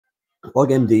Bug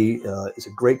MD is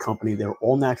a great company. They're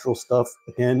all natural stuff,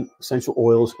 again, essential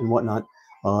oils and whatnot.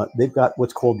 They've got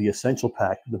what's called the Essential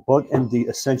Pack, the Bug MD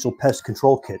Essential Pest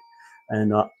Control Kit.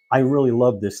 And I really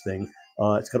love this thing.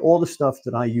 It's got all the stuff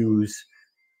that I use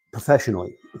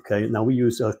professionally. Okay, now we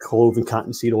use clove and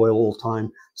cottonseed oil all the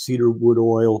time, cedar wood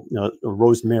oil,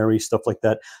 rosemary, stuff like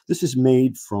that. This is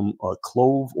made from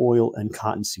clove oil and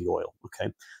cottonseed oil. Okay,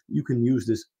 you can use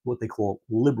this what they call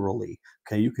liberally.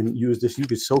 Okay, you can use this. You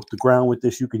can soak the ground with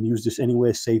this. You can use this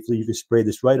anywhere safely. You can spray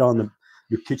this right on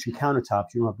your kitchen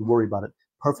countertops. You don't have to worry about it.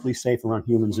 Perfectly safe around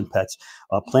humans and pets.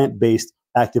 Plant-based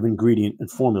active ingredient and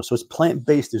formula, so it's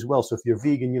plant-based as well. So if you're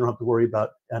vegan, you don't have to worry about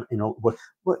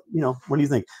what do you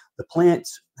think? The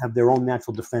plants have their own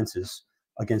natural defenses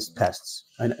against pests,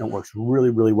 and it works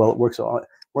really, really well. It works on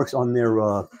their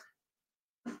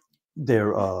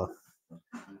nerve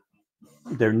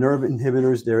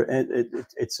inhibitors.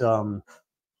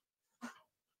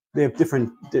 They have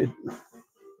different.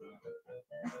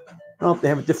 Well, they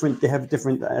have a different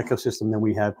ecosystem than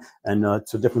we have, and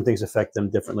so different things affect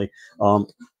them differently.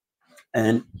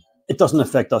 And it doesn't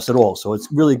affect us at all. So it's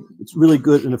really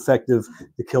good and effective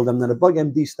to kill them. Now the Bug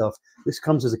MD stuff, this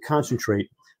comes as a concentrate.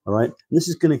 All right, and this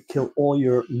is going to kill all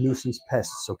your nuisance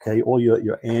pests. Okay, all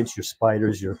your ants, your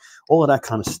spiders, all of that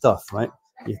kind of stuff. Right.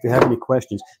 If you have any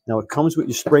questions, now it comes with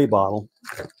your spray bottle,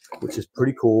 which is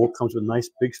pretty cool. It comes with a nice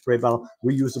big spray bottle,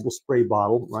 reusable spray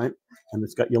bottle, right? And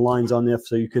it's got your lines on there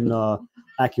so you can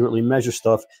accurately measure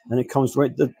stuff. And it comes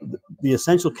right. The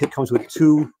essential kit comes with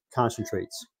 2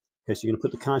 concentrates. Okay, so you're gonna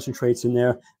put the concentrates in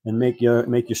there and make your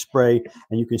spray,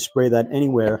 and you can spray that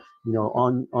anywhere,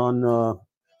 on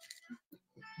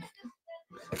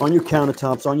your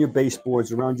countertops, on your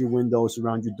baseboards, around your windows,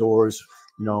 around your doors,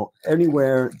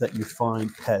 anywhere that you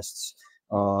find pests,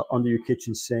 under your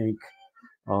kitchen sink.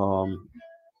 You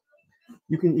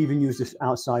can even use this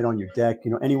outside on your deck,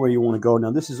 anywhere you want to go.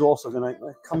 Now, this is also going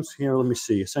to, comes here, let me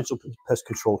see, Essential Pest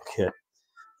Control Kit.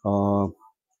 So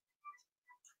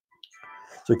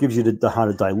it gives you how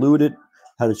to dilute it,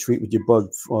 how to treat with your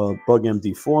Bug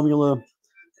MD formula.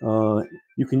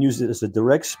 You can use it as a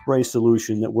direct spray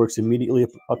solution that works immediately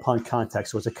upon contact.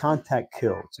 So it's a contact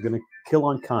kill. It's going to kill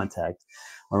on contact.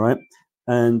 All right.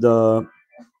 And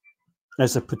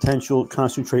as a potential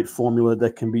concentrate formula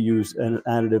that can be used as an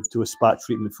additive to a spot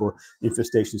treatment for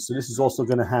infestation. So this is also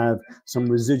going to have some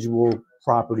residual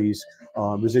properties.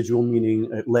 Residual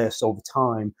meaning it lasts over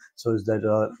time. So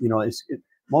that,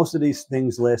 most of these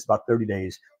things last about 30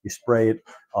 days. You spray it,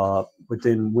 but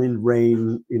then wind,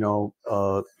 rain,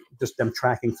 just them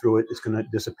tracking through it, it's going to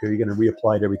disappear. You're going to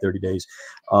reapply it every 30 days.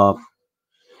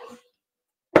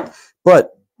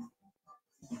 But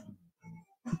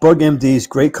Bug MD is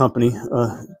great company.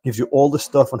 Gives you all the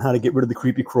stuff on how to get rid of the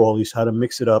creepy crawlies, how to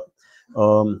mix it up.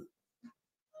 Now,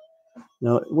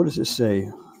 what does it say?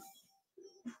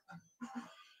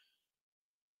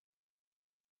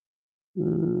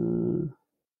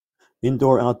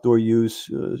 Indoor, outdoor use,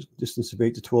 distance of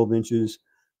 8 to 12 inches.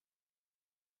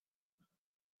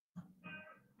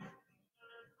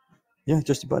 Yeah,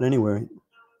 just about anywhere.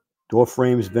 Door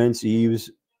frames, vents, eaves,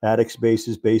 attic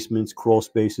spaces, basements, crawl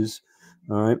spaces.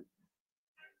 All right.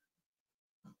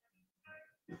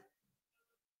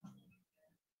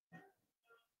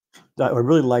 I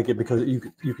really like it because you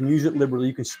can use it liberally.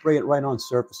 You can spray it right on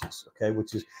surfaces. Okay,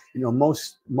 which is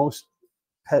most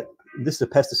this is a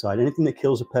pesticide. Anything that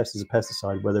kills a pest is a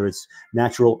pesticide, whether it's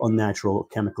natural, unnatural,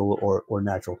 chemical, or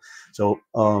natural. So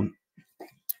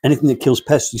anything that kills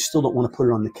pests, you still don't want to put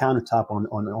it on the countertop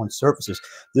on surfaces.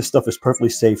 This stuff is perfectly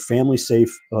safe, family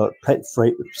safe, pet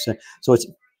friendly. So it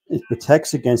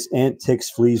protects against ant, ticks,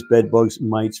 fleas, bed bugs,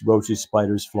 mites, roaches,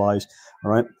 spiders, flies.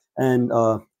 All right, and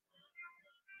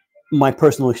my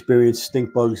personal experience,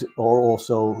 stink bugs are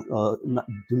also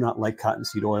do not like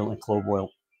cottonseed oil and clove oil.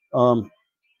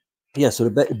 Yeah, so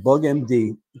the Bug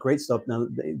MD, great stuff. Now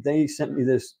they sent me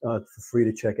this for free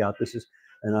to check out.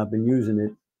 And I've been using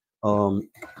it,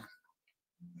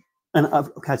 and I've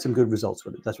had some good results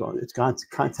with it. That's why it's got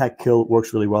contact kill,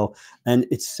 works really well, and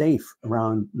it's safe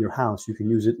around your house. You can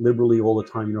use it liberally all the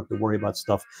time. You don't have to worry about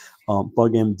stuff.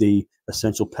 Bug MD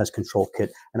Essential Pest Control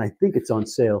Kit, and I think it's on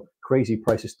sale. Crazy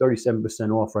price is 37%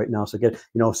 off right now. So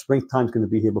springtime's going to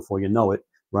be here before you know it.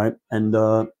 Right, and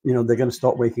they're going to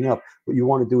start waking up. What you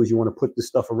want to do is you want to put this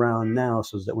stuff around now,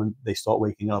 so that when they start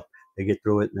waking up, they get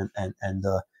through it, and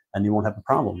you won't have a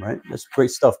problem. Right, that's great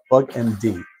stuff. Bug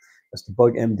MD, that's the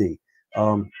Bug MD.